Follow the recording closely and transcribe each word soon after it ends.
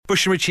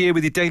Bush and Richie here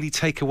with your daily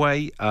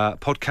takeaway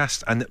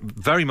podcast, and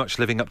very much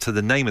living up to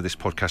the name of this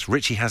podcast.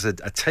 Richie has a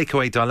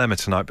takeaway dilemma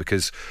tonight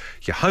because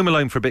you're home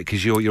alone for a bit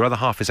because your other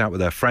half is out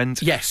with her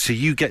friend. Yes. So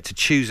you get to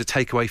choose a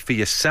takeaway for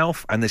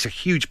yourself, and there's a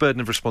huge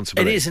burden of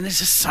responsibility. It is, and it's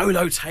a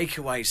solo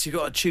takeaway, so you've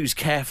got to choose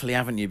carefully,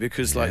 haven't you?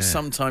 Because like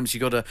sometimes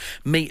you've got to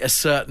meet a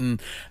certain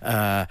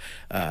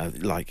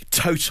like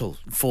total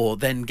for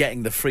then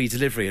getting the free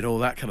delivery and all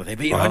that kind of thing.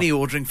 But you're only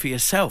ordering for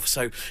yourself.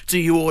 So do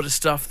you order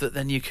stuff that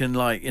then you can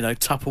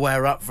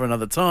Tupperware up for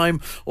another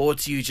time, or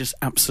do you just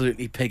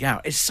absolutely pig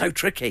out? It's so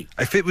tricky.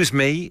 If it was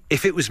me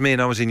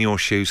and I was in your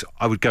shoes,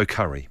 I would go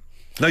curry.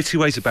 No two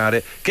ways about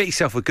it. Get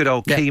yourself a good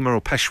old keema or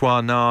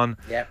Peshawar naan,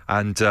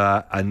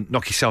 and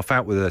knock yourself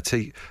out with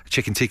a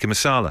chicken tikka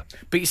masala.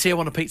 But you see, I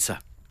want a pizza.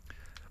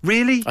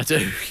 Really? I do.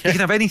 Yeah. You can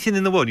have anything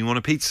in the world. You want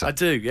a pizza? I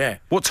do. Yeah.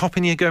 What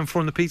topping are you going for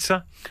on the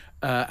pizza?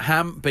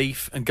 Ham,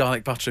 beef, and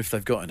garlic butter if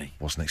they've got any.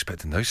 Wasn't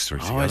expecting those three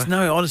together.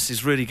 No, honestly,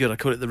 it's really good. I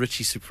call it the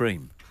Richie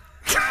Supreme.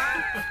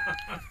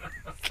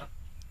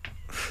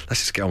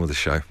 Let's just get on with the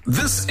show.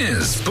 This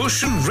is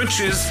Bush and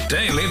Rich's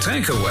Daily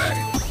Takeaway.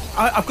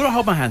 I've got to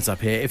hold my hands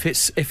up here. If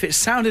it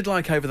sounded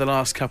like over the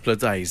last couple of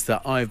days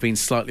that I've been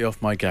slightly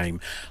off my game,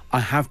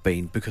 I have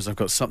been, because I've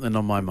got something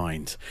on my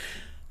mind.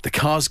 The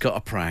car's got a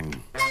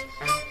prang.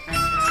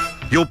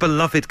 Your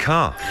beloved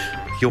car.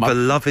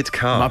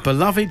 My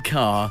beloved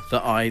car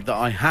that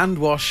I hand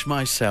wash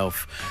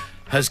myself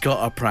has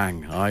got a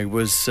prang. I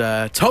was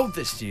told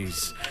this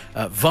news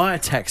via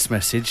text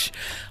message.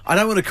 I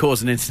don't want to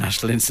cause an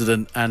international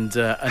incident. And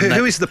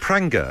who is the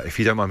pranger, if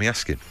you don't mind me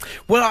asking?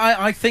 Well,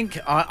 I think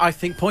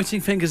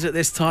pointing fingers at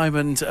this time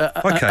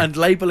and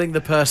labelling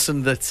the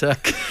person that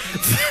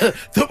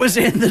that was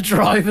in the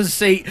driver's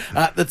seat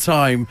at the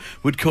time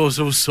would cause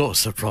all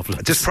sorts of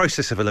problems. Just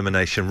process of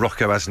elimination.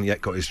 Rocco hasn't yet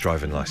got his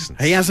driving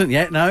licence. He hasn't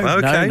yet. No,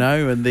 okay.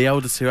 no, and the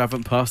older two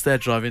haven't passed their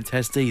driving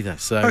test either.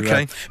 So,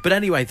 okay. But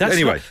anyway,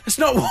 that's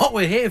not what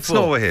we're here for. It's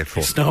not what we're here for.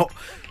 It's not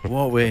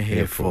what we're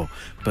here for.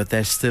 But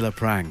there's still a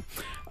prang.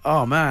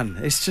 Oh man,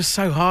 it's just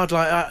so hard.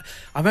 Like I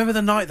remember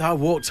the night that I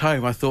walked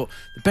home, I thought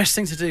the best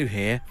thing to do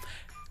here: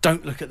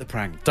 don't look at the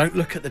prang, don't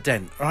look at the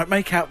dent. All right,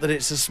 make out that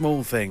it's a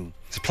small thing.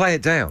 So play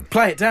it down.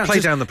 Play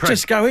down the prang.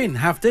 Just go in,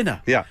 have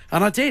dinner. Yeah.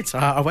 And I did.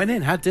 I went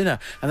in, had dinner,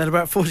 and then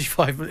about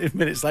 45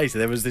 minutes later,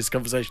 there was this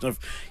conversation of,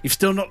 "You've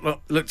still not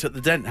looked at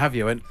the dent, have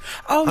you?" And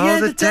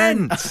the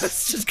dent.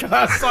 Let's just go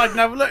outside and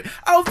have a look.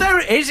 Oh, there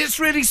it is. It's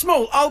really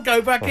small. I'll go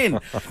back in.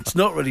 It's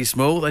not really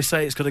small. They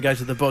say it's got to go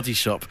to the body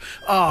shop.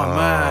 Oh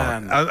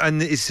man.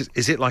 And is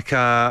it like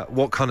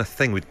what kind of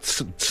thing? With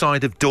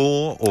side of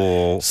door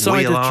or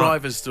side wheel of arch?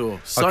 driver's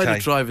door? Side of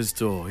driver's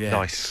door. Yeah.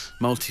 Nice.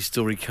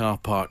 Multi-storey car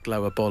park,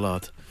 Lower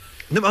Bollard.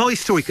 No,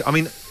 multi-storey. I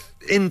mean,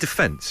 in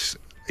defence,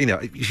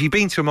 if you've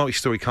been to a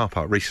multi-storey car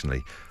park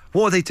recently,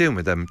 what are they doing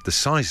with them? The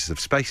sizes of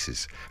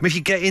spaces. I mean, if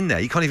you get in there,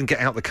 you can't even get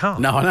out the car.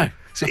 No, I know.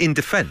 So in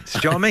defence, do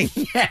you know what I mean?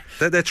 Yeah.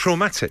 They're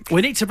traumatic.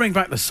 We need to bring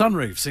back the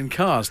sunroofs in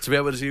cars to be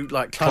able to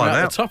climb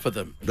out the top of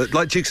them.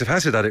 Like Dukes of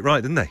Hazzard had it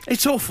right, didn't they?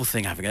 It's an awful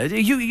thing having it.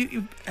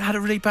 You had a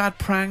really bad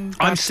prang.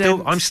 I'm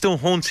still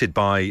haunted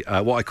by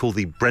what I call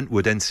the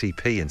Brentwood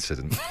NCP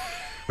incident.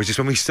 Which is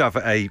when we used to have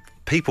a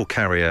people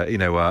carrier,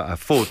 a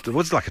Ford, it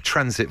was like a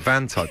transit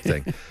van type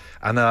thing.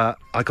 And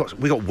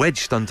we got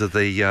wedged under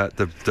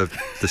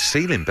the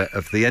ceiling bit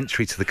of the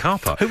entry to the car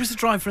park. Who was the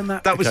driver in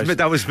that? That was me.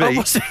 Oh,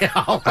 was it?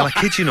 Oh. And I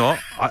kid you not,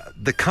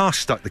 the car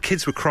stuck. The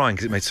kids were crying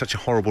because it made such a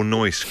horrible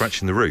noise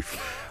scratching the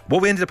roof.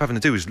 What we ended up having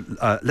to do was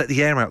let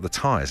the air out the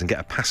tyres and get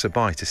a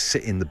passerby to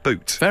sit in the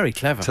boot. Very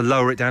clever. To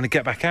lower it down and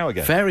get back out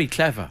again. Very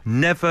clever.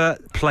 Never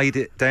played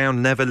it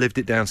down, never lived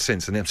it down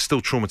since, and I'm still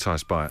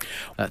traumatised by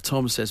it.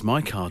 Tom says,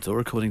 my car door,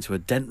 according to a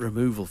dent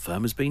removal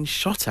firm, has been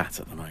shot at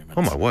the moment.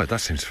 Oh, my word, that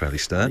seems fairly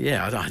stern.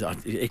 Yeah,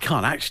 it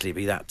can't actually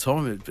be that,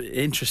 Tom.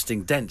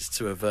 Interesting dent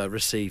to have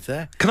received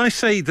there. Can I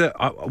say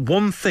that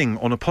one thing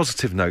on a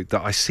positive note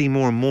that I see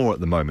more and more at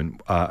the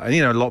moment, and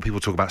a lot of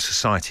people talk about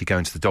society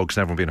going to the dogs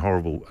and everyone being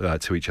horrible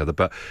to each other,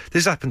 but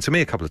this has happened to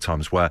me a couple of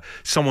times where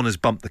someone has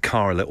bumped the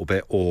car a little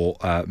bit or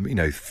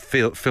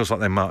feels like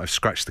they might have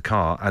scratched the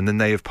car, and then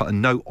they have put a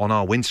note on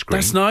our windscreen.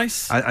 That's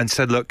nice. And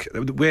said, look,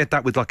 we had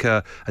that with like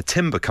a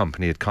timber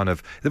company had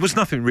there was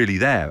nothing really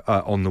there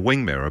on the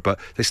wing mirror, but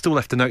they still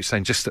left a note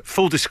saying, just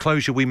full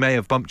disclosure, we may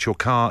have bumped your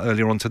car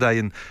earlier on today,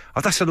 and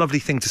that's a lovely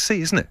thing to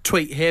see, isn't it?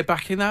 Tweet here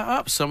backing that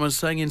up. Someone's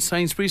saying in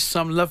Sainsbury's,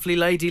 some lovely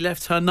lady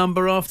left her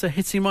number after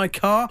hitting my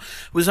car.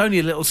 It was only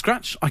a little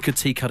scratch. I could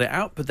cut it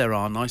out, but there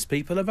are nice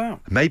people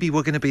about. Maybe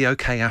we're going to be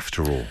okay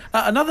after all.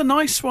 Another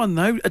nice one,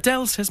 though.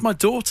 Adele says, my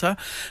daughter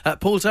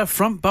pulled her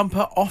front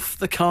bumper off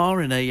the car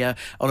on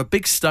a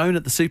big stone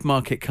at the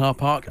supermarket car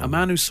park. A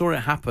man who saw it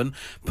happen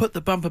put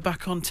the bumper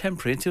back on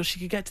temporary until she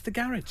could get to the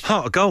garage.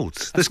 Heart of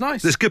gold. That's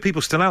nice. There's good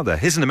people still out there.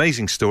 Here's an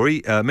amazing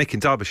story. Mick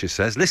in Derbyshire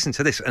says, listen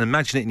to this and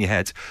imagine it in your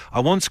head. I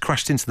once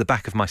crashed into the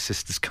back of my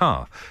sister's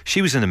car.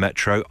 She was in a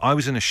Metro. I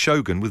was in a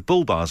Shogun with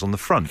bull bars on the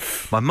front.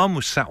 My mum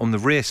was sat on the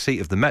rear seat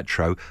of the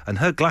Metro and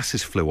her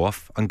glasses flew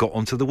off and got on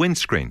onto the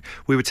windscreen.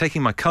 We were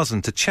taking my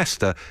cousin to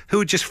Chester, who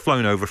had just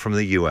flown over from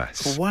the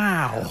US.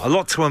 Wow. A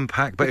lot to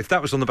unpack, but if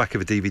that was on the back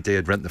of a DVD,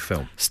 I'd rent the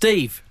film.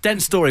 Steve,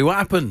 Dent story, what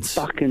happened?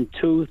 Back in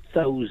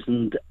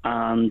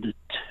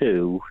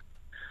 2002,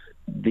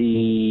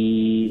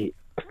 the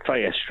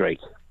fire strike.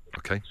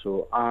 Okay.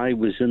 So I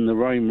was in the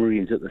Royal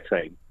Marines at the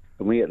time,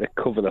 and we had to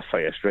cover the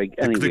fire strike.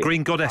 Anyway, The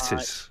Green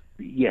Goddesses.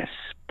 yes,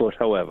 but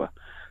however,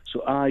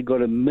 so I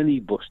got a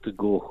minibus to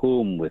go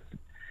home with.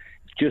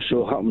 Just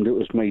so happened it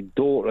was my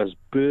daughter's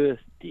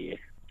birthday.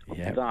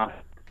 Yep.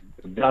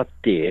 That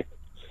day,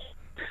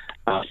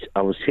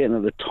 I was sitting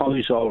at the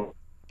Toys R Us.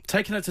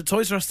 Taking her to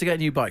Toys R Us to get a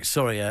new bike.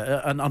 Sorry,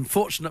 an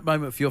unfortunate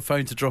moment for your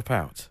phone to drop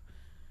out.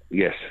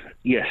 Yes,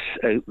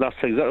 that's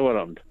exactly what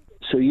happened.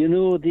 So you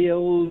know the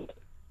old,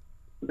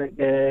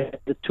 the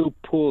two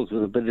poles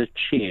with a bit of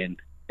chain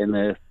and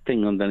a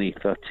thing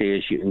underneath that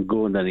says you can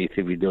go underneath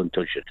if you don't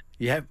touch it.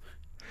 Yep.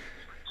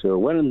 So I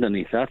went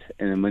underneath that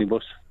in the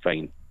minibus,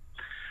 fine.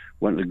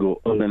 Went to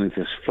go underneath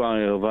this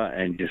flyover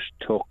and just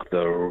took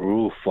the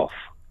roof off.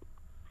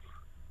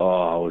 Oh,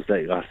 I was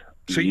like that.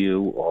 So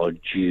you are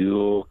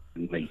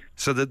joking me.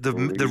 So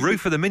the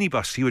roof of the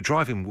minibus you were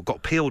driving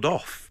got peeled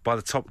off by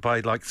the top by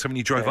like something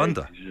you drove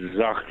under.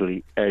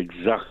 Exactly.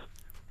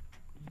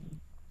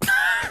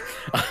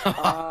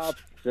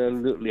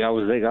 Absolutely, I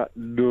was like that.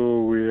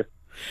 No way.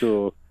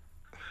 So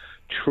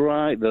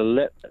try to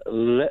let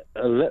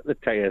the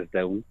tyres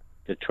down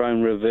to try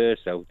and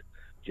reverse out.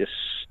 Just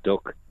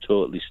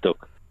totally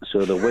stuck.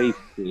 So the wave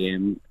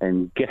came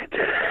and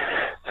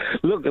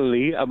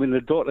luckily, I mean, the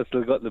daughter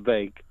still got the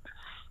bike.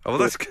 Oh, well,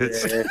 that's good.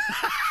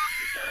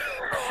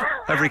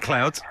 Every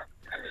cloud.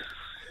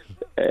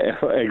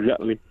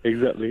 Exactly.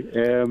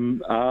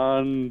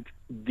 And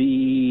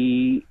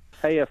the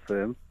tyre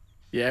firm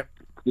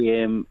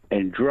came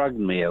and dragged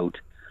me out,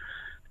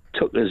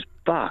 took us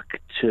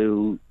back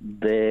to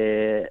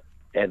their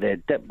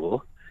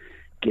depot,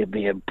 gave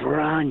me a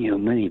brand new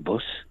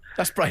minibus.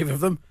 That's brave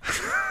of them.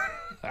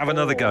 Have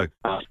another go.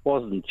 I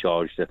wasn't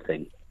charged a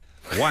thing.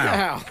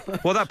 Wow.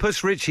 Well, that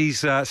puts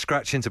Richie's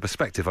scratch into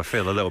perspective, I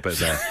feel, a little bit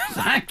there.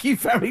 Thank you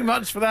very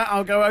much for that.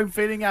 I'll go home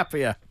feeling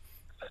happier.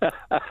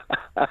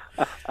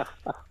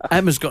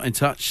 Emma's got in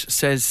touch,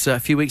 says a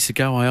few weeks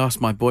ago I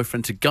asked my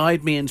boyfriend to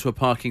guide me into a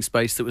parking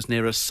space that was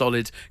near a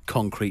solid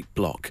concrete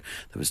block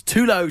that was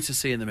too low to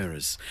see in the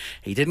mirrors.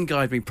 He didn't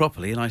guide me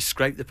properly and I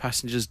scraped the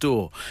passenger's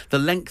door, the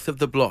length of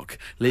the block,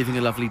 leaving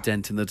a lovely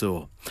dent in the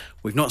door.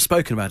 We've not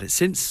spoken about it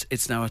since.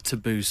 It's now a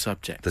taboo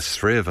subject. There's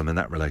three of them in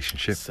that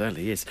relationship. It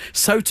certainly is.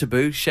 So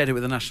taboo, shared it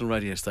with a national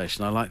radio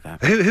station. I like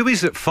that. Who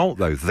is at fault,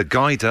 though? The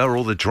guider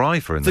or the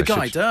driver? In The those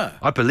guider.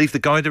 I believe the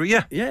guider,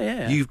 yeah.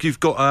 Yeah. You've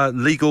got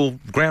legal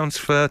grounds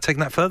for taking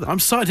that further. I'm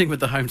siding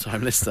with the home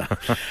time lister.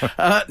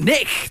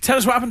 Nick, tell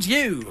us what happened to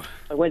you.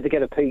 I went to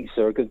get a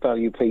pizza, a good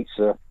value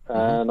pizza,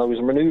 and I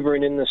was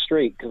manoeuvring in the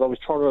street because I was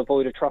trying to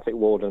avoid a traffic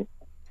warden.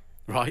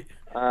 Right.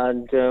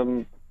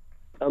 And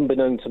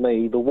unbeknown to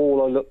me, the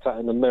wall I looked at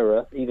in the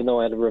mirror, even though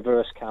I had a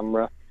reverse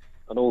camera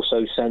and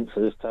also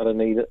sensors telling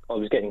me that I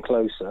was getting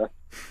closer,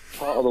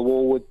 part of the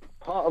wall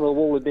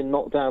had been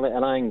knocked down at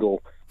an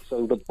angle,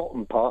 so the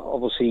bottom part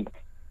obviously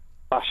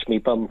bashed me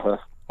bumper.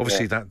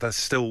 Obviously, that's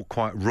still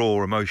quite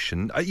raw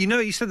emotion.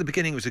 You said at the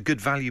beginning it was a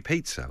good value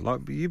pizza.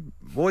 What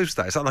was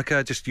that? Is that like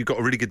just you got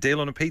a really good deal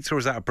on a pizza, or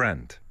is that a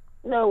brand?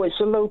 No, it's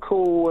a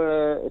local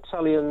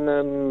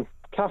Italian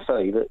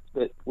cafe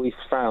that we've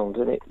found,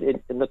 and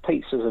the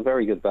pizzas are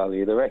very good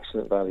value. They're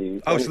excellent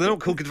value. Oh, so they're not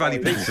called good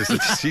value pizzas.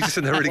 You just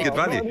said they're really good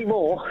value. Not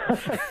anymore.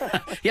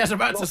 Yes, I'm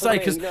about to say,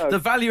 because the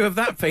value of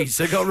that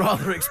pizza got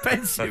rather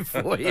expensive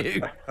for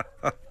you.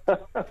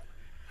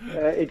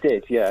 It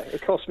did, yeah.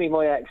 It cost me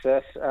my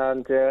excess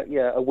and,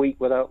 a week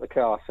without the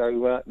car.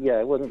 So,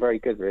 it wasn't very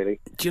good, really.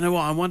 Do you know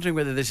what? I'm wondering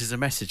whether this is a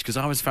message, because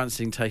I was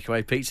fancying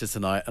takeaway pizza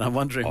tonight, and I'm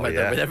wondering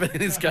whether, with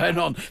everything that's going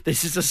on,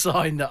 this is a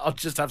sign that I'll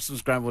just have some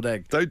scrambled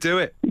egg. Don't do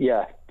it.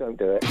 Yeah, don't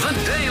do it.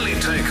 The Daily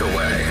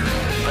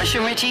Takeaway. Bush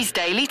and Richie's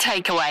Daily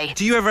Takeaway.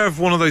 Do you ever have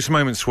one of those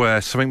moments where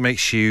something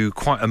makes you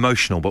quite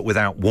emotional but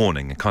without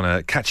warning? It kind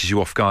of catches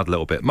you off guard a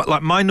little bit.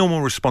 My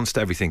normal response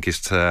to everything is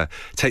to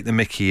take the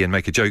mickey and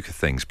make a joke of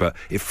things, but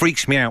it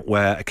freaks me out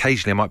where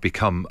occasionally I might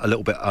become a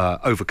little bit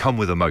overcome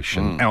with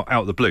emotion out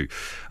of the blue.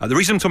 The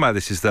reason I'm talking about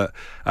this is that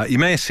you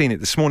may have seen it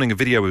this morning. A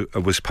video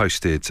was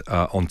posted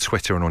on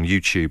Twitter and on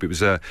YouTube. It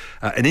was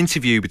an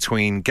interview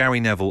between Gary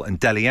Neville and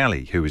Dele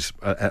Alli, who is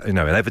an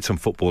Everton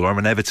footballer. I'm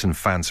an Everton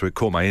fan, so it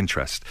caught my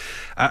interest.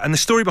 And the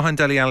story behind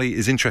Dele Alli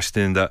is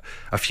interesting in that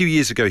a few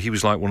years ago he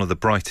was like one of the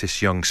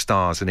brightest young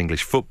stars in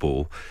English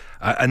football.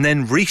 And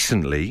then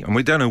recently, and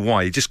we don't know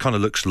why, he just kind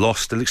of looks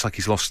lost. It looks like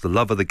he's lost the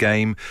love of the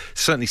game.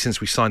 Certainly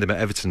since we signed him at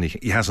Everton,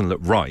 he hasn't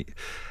looked right.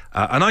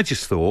 And I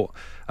just thought,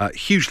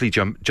 hugely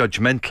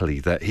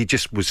judgmentally that he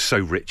just was so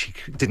rich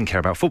he didn't care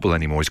about football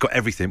anymore. He's got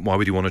everything. Why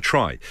would he want to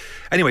try?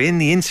 Anyway, in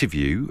the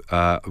interview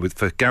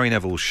for Gary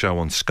Neville's show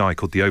on Sky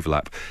called The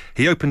Overlap,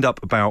 he opened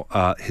up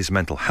about his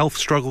mental health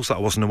struggles that I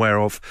wasn't aware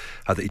of,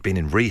 that he'd been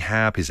in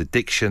rehab, his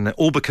addiction,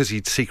 all because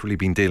he'd secretly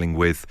been dealing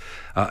with,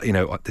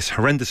 this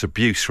horrendous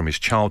abuse from his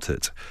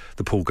childhood,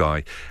 the poor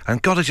guy.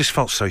 And God, I just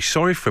felt so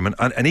sorry for him.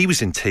 And he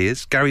was in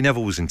tears. Gary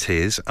Neville was in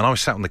tears. And I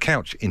was sat on the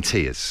couch in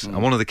tears.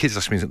 And one of the kids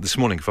asked me this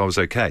morning if I was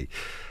okay.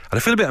 And I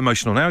feel a bit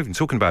emotional now even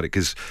talking about it,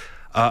 because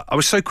I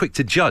was so quick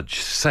to judge,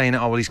 saying,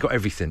 "Oh well, he's got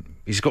everything.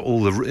 He's got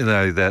all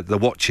the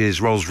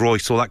watches, Rolls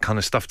Royce, all that kind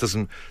of stuff.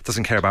 Doesn't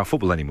care about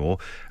football anymore."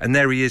 And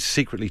there he is,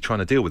 secretly trying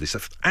to deal with this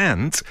stuff.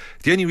 And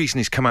the only reason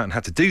he's come out and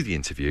had to do the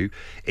interview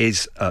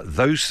is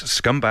those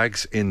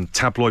scumbags in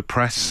tabloid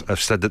press have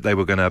said that they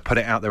were going to put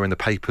it out there in the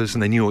papers,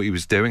 and they knew what he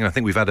was doing. And I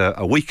think we've had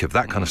a week of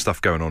that kind of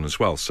stuff going on as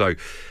well. So.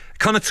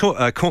 Kind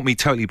of caught me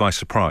totally by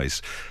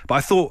surprise. But I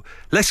thought,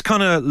 let's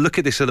kind of look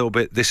at this a little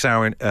bit this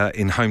hour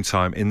in home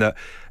time, in that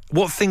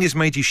what thing has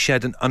made you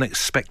shed an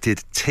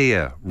unexpected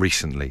tear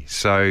recently?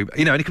 So,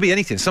 and it could be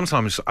anything.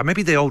 Sometimes,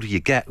 maybe the older you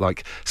get,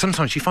 like,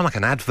 sometimes you find like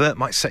an advert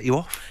might set you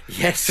off.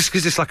 Yes. Just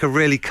because it's like a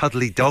really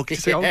cuddly dog. You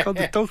say, oh, God,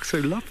 the dog's so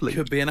lovely.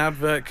 Could be an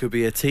advert, could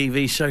be a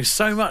TV show,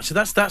 so much.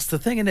 That's the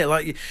thing, isn't it?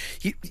 Like,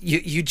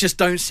 you just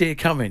don't see it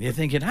coming. You're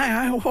thinking,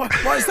 hey,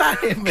 why is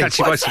that in me? Catch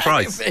you by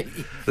surprise.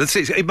 That's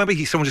it.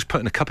 Maybe someone just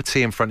putting a cup of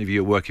tea in front of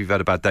you at work if you've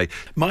had a bad day.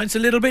 Mine's a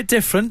little bit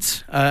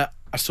different.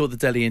 I saw the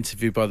Delhi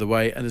interview, by the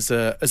way, and as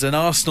an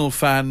Arsenal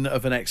fan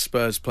of an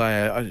ex-Spurs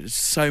player,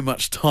 so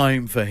much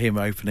time for him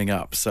opening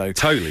up. So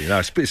totally, no,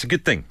 it's a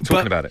good thing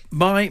talking about it.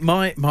 My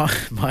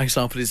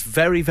example is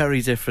very,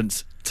 very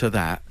different to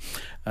that.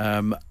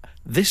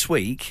 This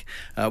week,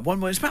 it's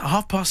about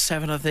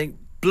 7:30, I think.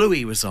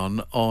 Bluey was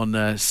on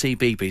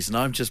CBeebies, and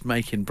I'm just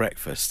making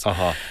breakfast.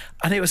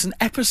 And it was an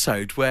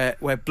episode where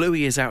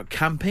Bluey is out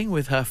camping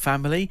with her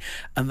family,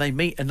 and they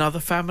meet another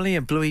family,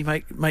 and Bluey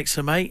makes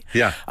a mate.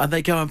 Yeah. And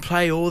they go and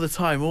play all the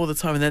time.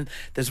 And then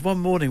there's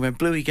one morning when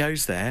Bluey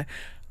goes there,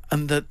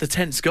 and the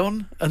tent's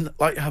gone, and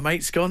like her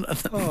mate's gone, and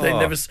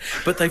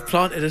but they've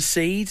planted a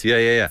seed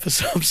for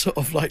some sort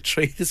of like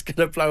tree that's going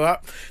to grow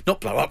up,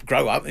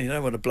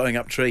 what a blowing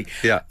up tree.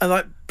 Yeah. And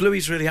like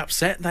Bluey's really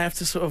upset, and they have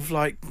to sort of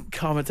like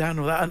calm her down and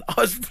all that. And I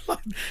was like,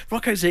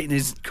 Rocco's eating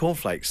his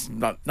cornflakes,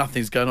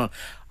 nothing's going on.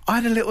 I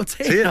had a little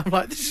tear. I'm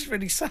like, this is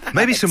really sad.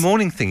 Maybe it's a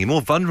morning thing. You're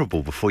more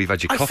vulnerable before you've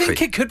had your coffee. I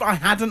think it could, but I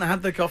hadn't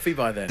had the coffee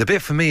by then. The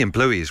bit for me in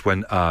Bluey is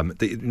when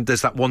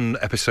there's that one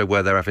episode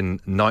where they're having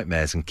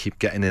nightmares and keep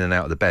getting in and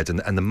out of the bed,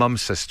 and the mum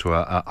says to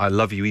her, "I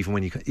love you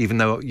even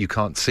though you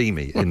can't see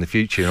me in the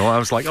future." And I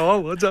was like, "Oh,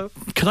 what's up?"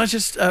 Can I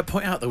just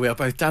point out that we are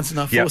both dads in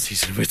our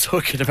 40s and we're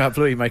talking about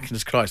Bluey making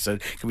us cry? So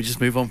can we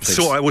just move on, please?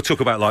 So we'll talk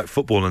about like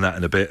football and that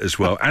in a bit as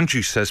well.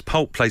 Andrew says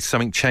Pulp played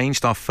Something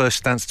Changed, our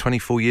first dance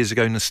 24 years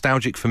ago.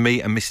 Nostalgic for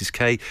me and Mrs.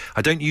 K.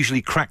 I don't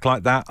usually crack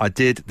like that. I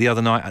did the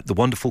other night at the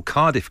wonderful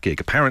Cardiff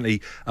gig.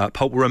 Apparently,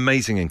 Pulp were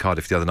amazing in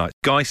Cardiff the other night.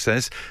 Guy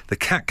says the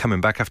cat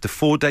coming back after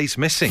 4 days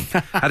missing.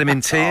 Had him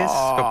in tears.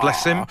 God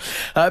bless him.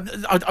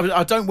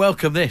 I don't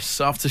welcome this.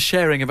 After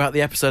sharing about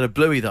the episode of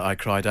Bluey that I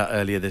cried at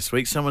earlier this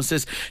week, someone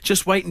says,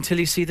 just wait until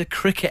you see the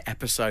cricket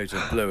episode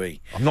of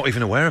Bluey. I'm not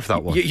even aware of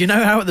that one. You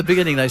know how at the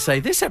beginning they say,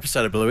 this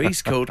episode of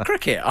Bluey's called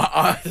Cricket?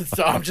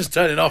 I'm just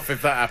turning off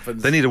if that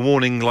happens. They need a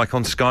warning like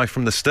on Sky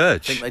from the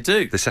Sturge. I think they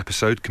do. This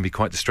episode can be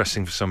quite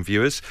distressing for some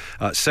viewers.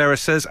 Sarah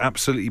says,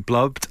 absolutely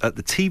blubbed at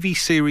the TV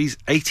series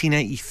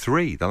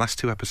 1883. The last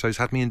 2 episodes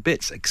had me in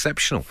bits.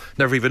 Exceptional.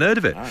 Never even heard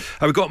of it. Wow.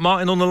 We've got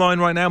Martin on the line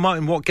right now.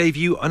 Martin, what gave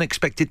you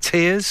unexpected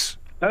tears?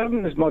 It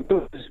was my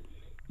daughter's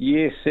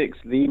Year 6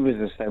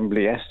 Leavers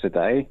Assembly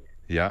yesterday.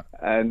 Yeah.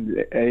 And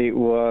it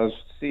was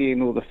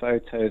seeing all the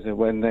photos of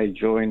when they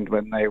joined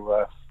when they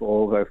were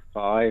 4 or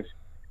 5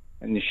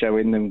 and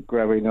showing them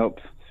growing up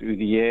through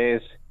the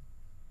years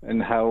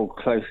and how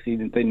closely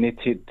they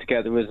knitted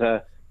together as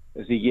a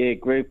year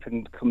group.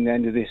 And come the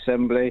end of the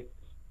assembly,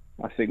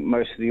 I think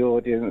most of the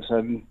audience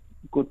and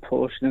a good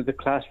portion of the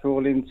class were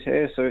all in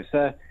tears. So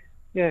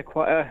it's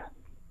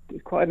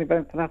quite an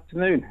eventful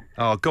afternoon.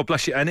 Oh, God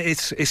bless you. And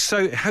it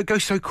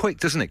goes so quick,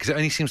 doesn't it? Because it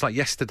only seems like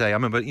yesterday. I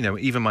remember,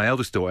 even my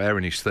eldest daughter,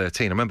 Erin, who's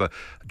 13, I remember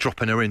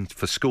dropping her in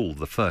for school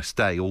the first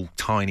day, all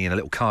tiny in a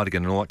little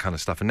cardigan and all that kind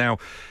of stuff. And now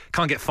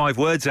can't get 5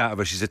 words out of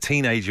her. She's a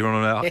teenager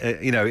on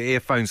her,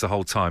 earphones the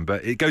whole time.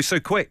 But it goes so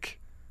quick.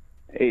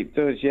 It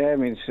does, yeah. I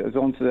mean, it's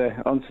on to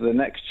the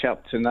next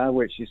chapter now,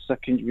 which is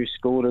secondary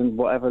school and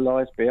whatever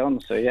lies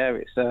beyond. So, yeah,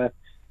 it's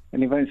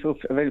an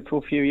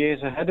eventful few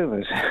years ahead of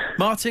us.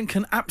 Martin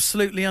can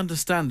absolutely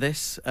understand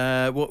this.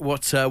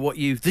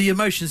 The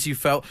emotions you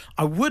felt.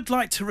 I would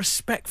like to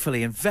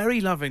respectfully and very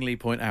lovingly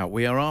point out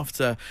we are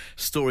after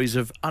stories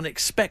of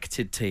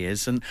unexpected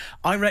tears, and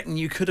I reckon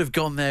you could have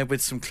gone there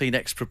with some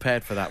Kleenex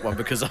prepared for that one,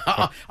 because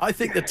I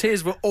think the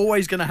tears were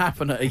always going to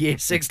happen at a Year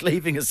 6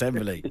 leaving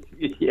assembly.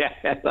 Yeah,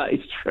 that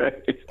is true.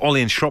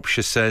 Ollie in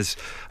Shropshire says,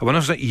 when I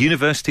was at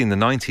university in the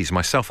 90s,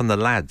 myself and the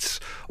lads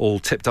all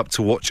tipped up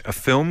to watch a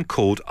film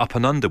called Up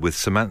and Under with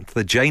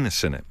Samantha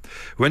Janus in it.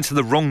 We went to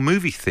the wrong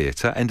movie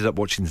theatre, ended up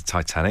watching the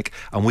Titanic,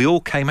 and we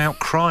all came out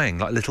crying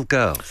like little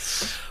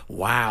girls.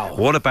 Wow.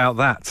 What about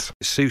that?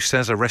 Sue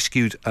says, I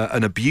rescued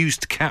an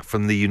abused cat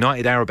from the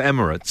United Arab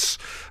Emirates.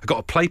 I got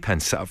a playpen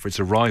set up for its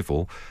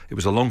arrival. It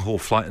was a long-haul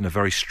flight and a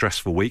very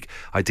stressful week.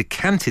 I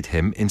decanted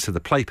him into the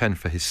playpen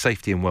for his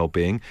safety and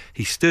well-being.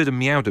 He stood and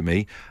meowed at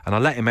me, and I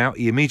let him out.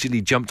 He immediately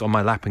jumped on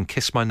my lap and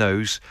kissed my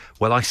nose.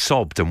 Well, I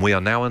sobbed, and we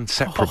are now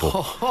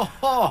inseparable.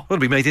 Well,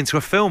 it'll be made into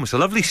a film. It's a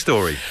lovely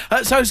story.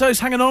 So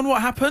hanging on,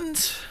 what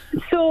happened?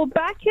 So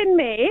back in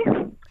May,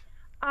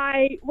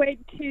 I went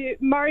to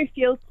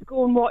Murrayfield to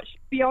go and watch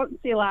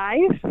Beyonce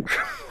live.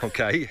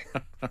 Okay.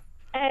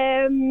 So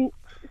I'm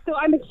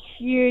a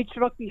huge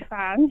rugby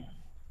fan.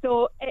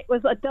 So it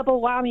was a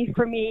double whammy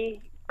for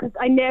me because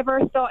I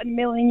never thought in a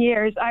million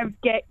years I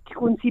would get to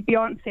go and see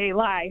Beyonce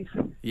live.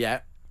 Yeah.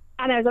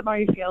 And I was at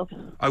Murrayfield.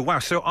 Oh, wow.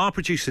 So our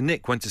producer,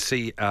 Nick, went to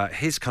see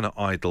his kind of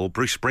idol,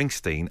 Bruce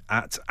Springsteen,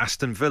 at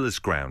Aston Villa's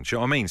ground. Do you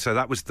know what I mean? So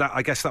that was that.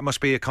 I guess that must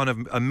be a kind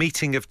of a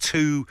meeting of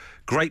two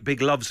great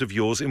big loves of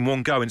yours in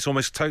one go, and it's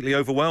almost totally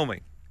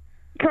overwhelming.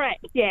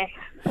 Correct, yes.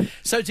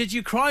 So did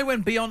you cry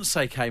when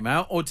Beyonce came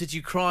out, or did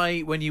you cry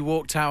when you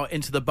walked out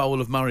into the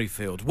bowl of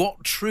Murrayfield?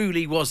 What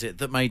truly was it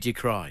that made you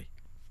cry?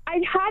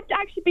 I had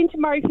actually been to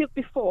Murrayfield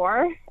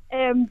before.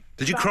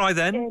 Did you cry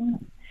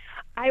then?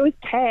 I was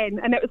 10,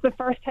 and it was the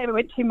first time I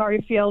went to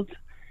Murrayfield.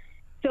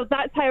 So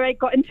that's how I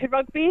got into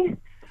rugby.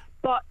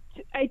 But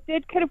I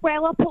did kind of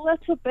well up a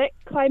little bit,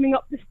 climbing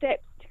up the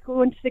steps to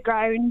go into the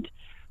ground.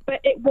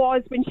 But it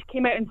was when she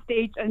came out on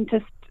stage and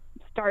just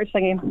started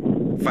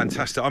singing.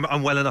 Fantastic.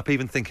 I'm welling up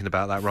even thinking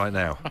about that right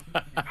now.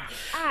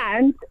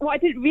 And what I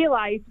didn't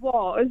realise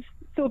was,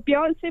 so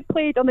Beyonce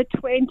played on the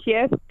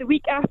 20th, the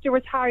week after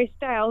was Harry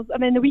Styles,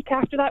 and then the week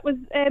after that was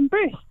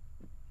Bruce.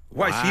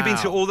 Wow, so you've been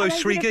to all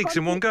those three gigs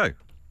in one go?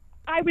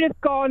 I would have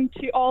gone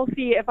to all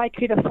three if I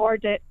could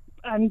afford it,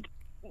 and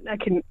I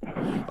couldn't.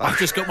 I've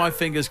just got my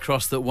fingers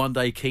crossed that one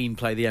day Keane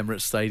play the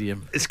Emirates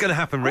Stadium. It's going to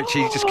happen,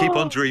 Richie. Just keep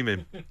on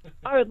dreaming.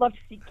 I would love to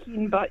see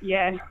Keane, but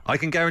yeah. I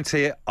can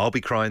guarantee it. I'll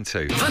be crying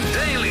too.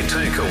 The Daily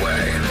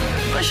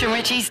Takeaway. Bush and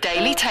Richie's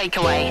Daily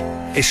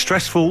Takeaway. It's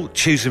stressful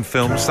choosing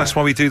films. That's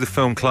why we do the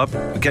film club.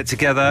 We get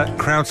together,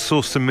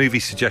 crowdsource some movie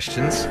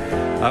suggestions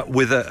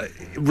with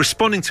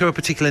responding to a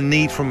particular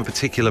need from a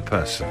particular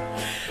person.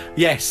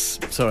 Yes.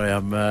 Sorry,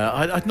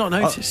 I'd not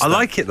noticed. I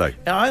like it though.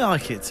 Yeah, I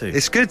like it too.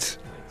 It's good.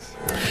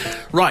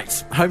 Right,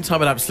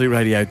 hometime at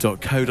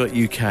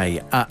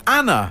absoluteradio.co.uk.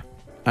 Anna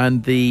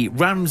and the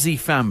Ramsey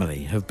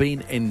family have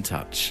been in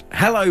touch.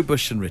 Hello,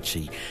 Bush and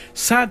Richie.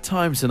 Sad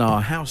times in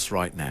our house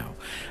right now.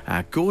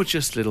 Our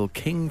gorgeous little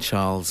King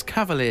Charles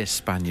Cavalier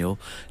Spaniel,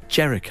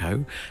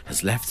 Jericho,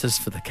 has left us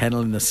for the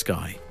kennel in the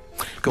sky.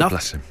 God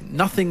bless him.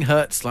 Nothing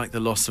hurts like the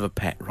loss of a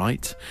pet,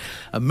 right?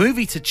 A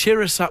movie to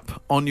cheer us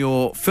up on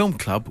your film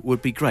club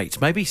would be great.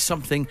 Maybe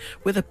something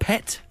with a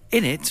pet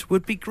in it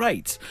would be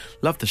great.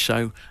 Love the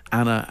show,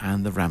 Anna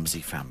and the Ramsey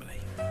family.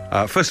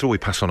 First of all, we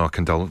pass on our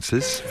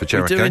condolences for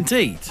Jericho. We do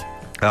indeed.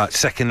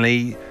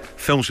 Secondly,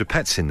 films with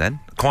pets in then.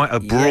 Quite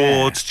a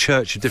broad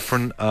church of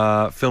different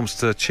films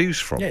to choose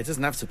from. Yeah, it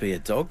doesn't have to be a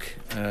dog,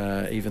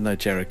 even though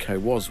Jericho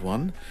was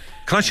one.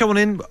 Can I show one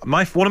in?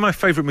 One of my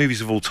favourite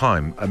movies of all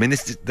time, I mean,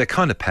 they're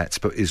kind of pets,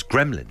 but is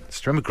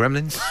Gremlins. Do you remember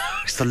Gremlins?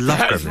 I used to love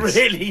That's Gremlins.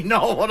 really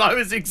not what I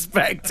was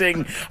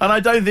expecting. And I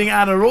don't think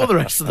Anna or the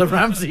rest of the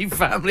Ramsey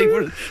family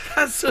were.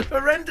 That's a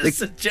horrendous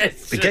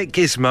suggestion. They get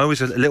Gizmo as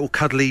a little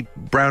cuddly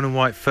brown and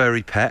white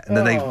furry pet, and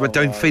then they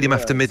don't feed him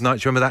after midnight.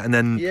 Do you remember that? And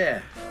then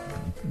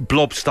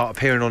blobs start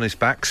appearing on his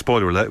back.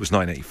 Spoiler alert, it was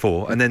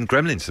 1984. And then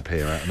Gremlins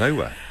appear out of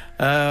nowhere.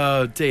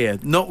 Oh dear,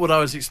 not what I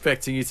was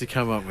expecting you to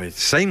come up with.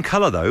 Same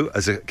colour though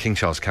as a King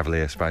Charles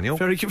Cavalier Spaniel.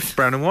 Very good.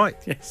 Brown and white.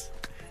 Yes.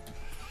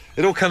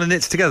 It all kind of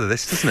knits together,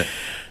 this, doesn't it?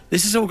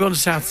 This has all gone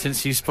south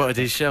since you spotted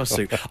his shell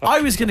suit. I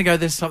was going to go,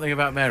 there's something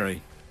about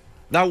Mary.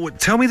 Now,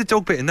 tell me the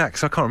dog bit in that,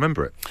 because I can't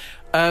remember it.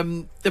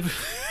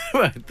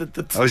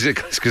 Is it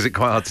because it's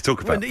quite hard to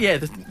talk about?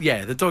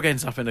 The dog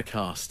ends up in a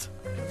cast.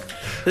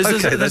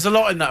 There's a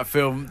lot in that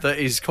film that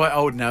is quite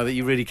old now that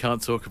you really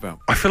can't talk about.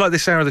 I feel like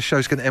this hour of the show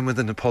is going to end with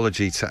an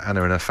apology to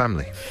Anna and her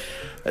family.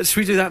 Should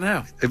we do that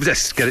now?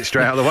 Let's get it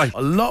straight out of the way.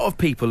 A lot of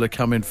people are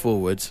coming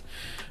forward,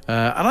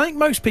 and I think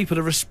most people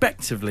are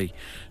respectfully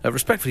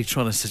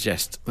trying to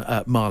suggest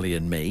Marley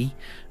and Me.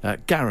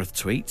 Gareth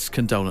tweets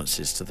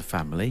condolences to the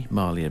family,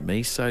 Marley and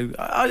Me. So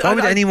why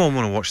would anyone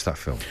want to watch that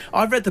film?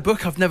 I read the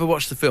book. I've never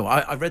watched the film.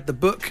 I read the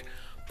book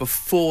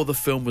before the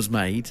film was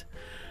made.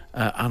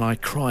 And I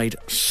cried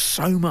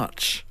so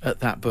much at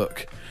that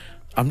book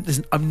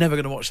I'm never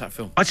going to watch that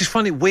film. I just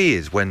find it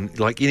weird when,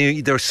 like,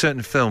 there are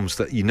certain films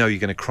that you're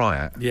going to cry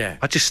at. Yeah.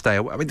 I just stay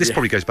away. I mean, this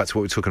probably goes back to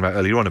what we were talking about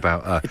earlier on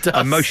about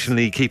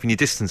emotionally keeping your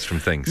distance from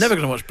things. Never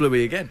going to watch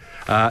Bluey again.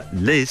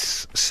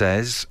 Liz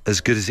says,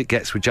 As Good As It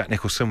Gets with Jack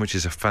Nicholson, which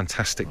is a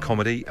fantastic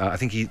comedy. I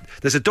think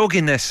there's a dog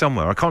in there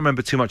somewhere. I can't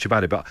remember too much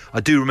about it, but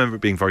I do remember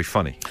it being very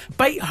funny.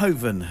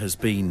 Beethoven has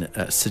been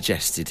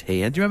suggested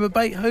here. Do you remember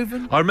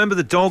Beethoven? I remember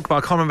the dog, but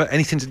I can't remember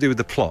anything to do with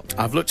the plot.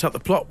 I've looked up the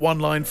plot. One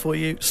line for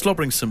you.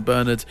 Slobbering St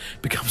Bernard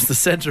becomes the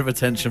centre of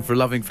attention for a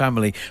loving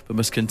family, but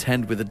must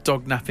contend with a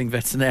dog-napping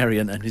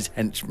veterinarian and his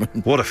henchmen.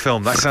 What a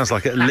film. That sounds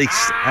like at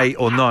least 8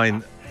 or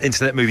 9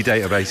 Internet Movie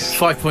Database.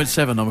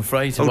 5.7, I'm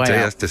afraid. Oh dear,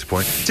 that's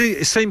disappointing.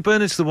 Is St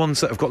Bernard's the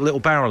ones that have got a little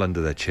barrel under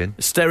their chin?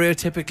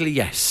 Stereotypically,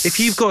 yes. If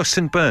you've got a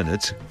St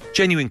Bernard's,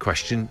 genuine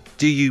question,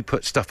 do you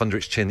put stuff under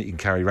its chin that you can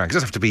carry around? 'Cause it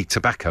doesn't have to be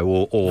tobacco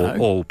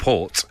or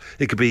port.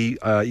 It could be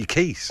your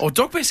keys. Or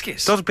dog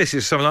biscuits. Dog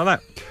biscuits, something like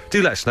that.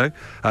 Do let us know.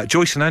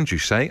 Joyce and Andrew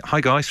say, Hi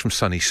guys from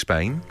sunny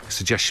Spain.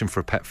 Suggestion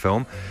for a pet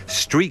film.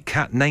 Street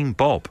cat named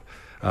Bob.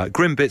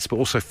 Grim bits, but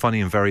also funny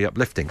and very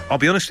uplifting. I'll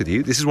be honest with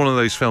you, this is one of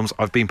those films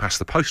I've been past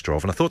the poster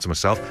of, and I thought to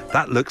myself,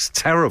 that looks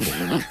terrible.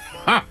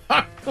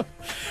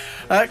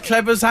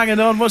 Cleber's hanging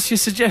on. What's your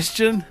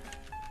suggestion?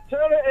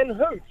 Turner and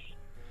Hooch.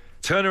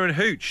 Turner and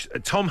Hooch, a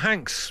Tom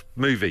Hanks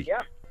movie.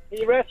 Yeah,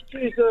 he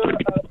rescues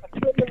a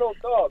criminal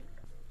dog.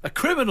 A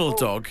criminal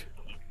dog?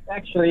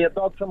 Actually, a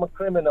dog from a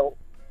criminal.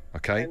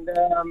 Okay. And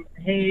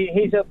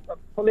he's a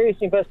police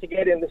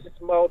investigator in this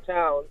small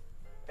town.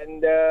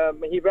 And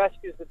he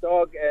rescues the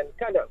dog and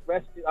kind of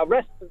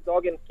arrests the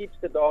dog and keeps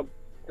the dog.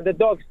 And the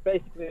dogs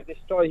basically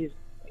destroy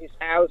his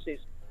house, his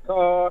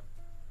car.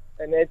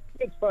 And it's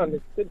good fun.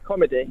 It's good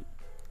comedy.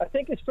 I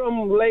think it's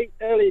from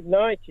early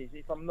 90s,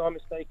 if I'm not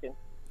mistaken.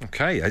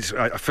 Okay. I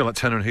feel like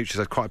Turner and Hooch has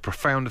had quite a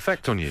profound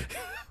effect on you.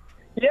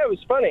 Yeah, it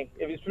was funny.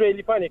 It was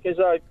really funny because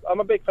I'm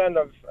a big fan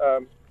of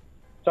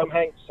Tom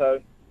Hanks. So,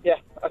 yeah,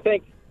 I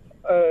think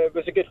it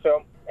was a good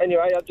film.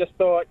 Anyway, I just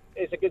thought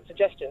it's a good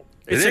suggestion.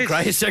 It's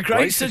a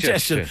great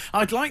suggestion.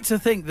 I'd like to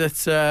think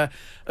that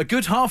a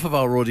good half of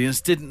our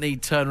audience didn't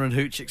need Turner and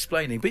Hooch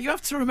explaining, but you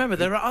have to remember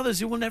there are others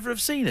who will never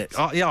have seen it.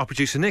 Yeah, our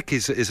producer Nick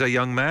is a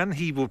young man.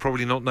 He will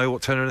probably not know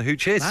what Turner and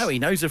Hooch is. No, he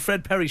knows a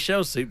Fred Perry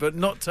shell suit, but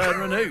not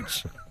Turner and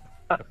Hooch.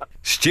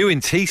 Stu in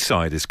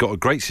Teesside has got a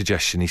great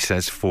suggestion, he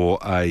says, for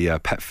a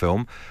pet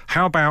film.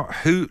 How about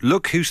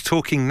Look Who's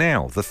Talking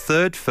Now, the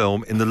third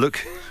film in the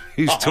Look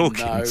Who's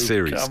Talking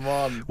series, come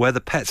on. where the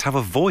pets have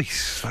a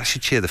voice. That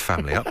should cheer the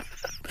family up.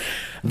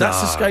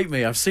 That's escaped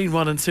me. I've seen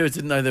 1 and 2. I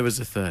didn't know there was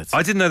a third.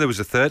 I didn't know there was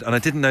a third, and I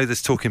didn't know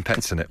there's talking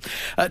pets in it.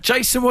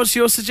 Jason, what's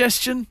your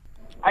suggestion?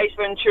 Ace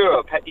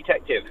Ventura, Pet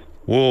Detective.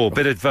 Whoa,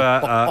 bit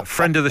of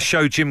friend of the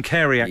show Jim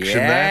Carrey action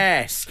there.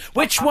 Yes.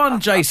 Which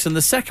one, Jason?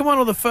 The second one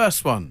or the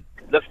first one?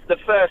 The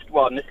first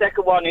one. The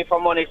second one, if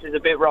I'm honest, is a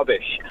bit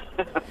rubbish.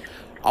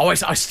 Oh,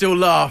 I still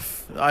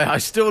laugh. I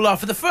still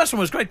laugh. The first one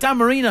was great. Dan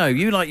Marino,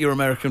 you like your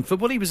American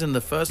football. He was in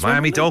the first one.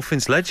 Miami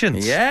Dolphins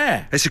legends.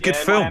 Yeah. It's a good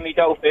film. Miami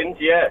Dolphins,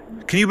 yeah.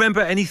 Can you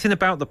remember anything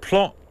about the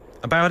plot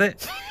about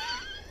it?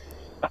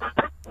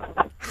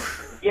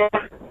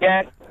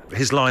 Yeah.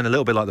 His line, a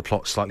little bit like the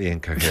plot, slightly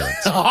incoherent.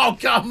 Oh,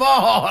 come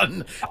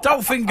on.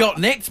 Dolphin got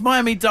nicked.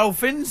 Miami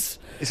Dolphins.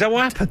 Is that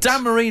what happened?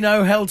 Dan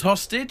Marino held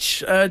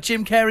hostage.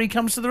 Jim Carrey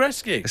comes to the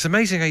rescue. It's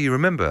amazing how you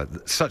remember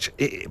such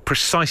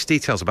precise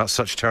details about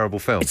such terrible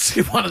films.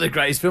 It's one of the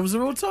greatest films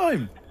of all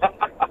time.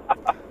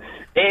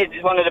 It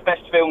is one of the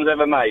best films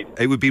ever made.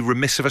 It would be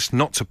remiss of us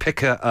not to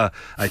pick a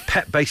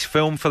pet-based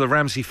film for the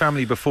Ramsey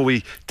family before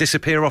we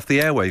disappear off the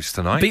airwaves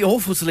tonight. It'd be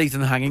awful to leave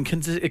them hanging,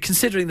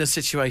 considering the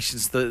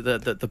situations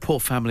that the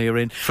poor family are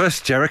in.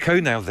 First Jericho,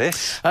 now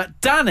this.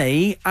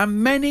 Danny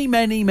and many,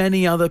 many,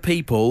 many other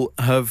people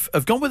have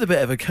gone with a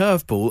bit of a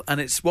curveball, and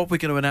it's what we're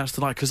going to announce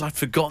tonight, because I'd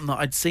forgotten that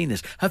I'd seen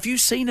this. Have you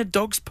seen A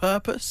Dog's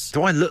Purpose?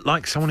 Do I look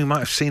like someone who might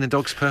have seen A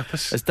Dog's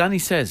Purpose? As Danny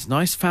says,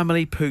 nice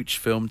family pooch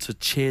film to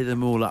cheer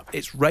them all up.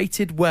 It's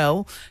rated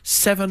well,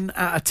 7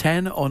 out of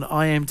 10 on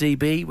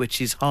IMDb, which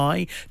is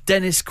high.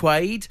 Dennis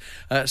Quaid,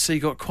 so you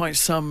got quite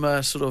some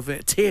sort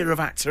of tier of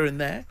actor in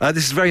there.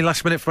 This is very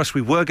last minute for us.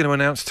 We were going to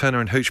announce Turner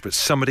and Hooch, but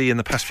somebody in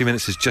the past few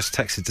minutes has just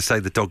texted to say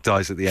the dog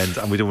dies at the end,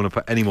 and we don't want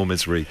to put any more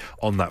misery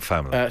on that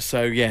family.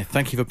 So yeah,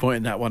 thank you for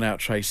pointing that one out,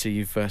 Tracy.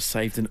 You've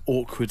saved an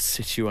awkward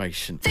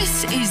situation.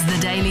 This is the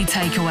Daily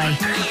Takeaway.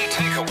 Daily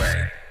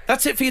Takeaway.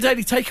 That's it for your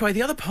Daily Takeaway.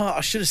 The other part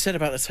I should have said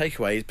about the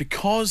takeaway is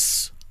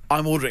because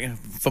I'm ordering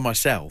for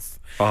myself,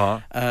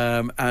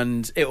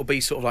 and it'll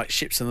be sort of like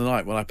ships in the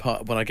night when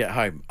I get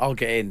home. I'll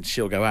get in,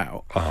 she'll go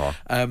out.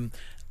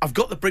 I've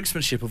got the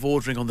brinksmanship of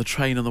ordering on the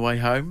train on the way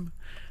home.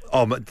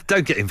 Oh,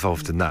 don't get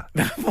involved in that.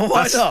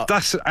 Why not?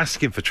 That's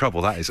asking for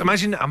trouble, that is.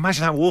 Imagine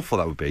how awful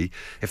that would be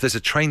if there's a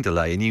train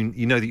delay and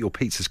you know that your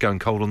pizza's going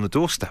cold on the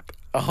doorstep.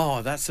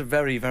 Oh, that's a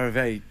very, very,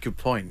 very good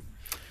point.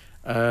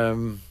 Do you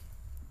know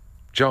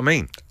what I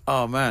mean?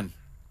 Oh, man.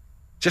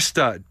 Just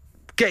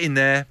get in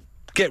there,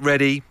 get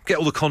ready, get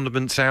all the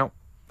condiments out,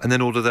 and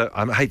then order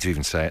I hate to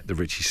even say it, the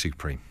Richie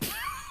Supreme.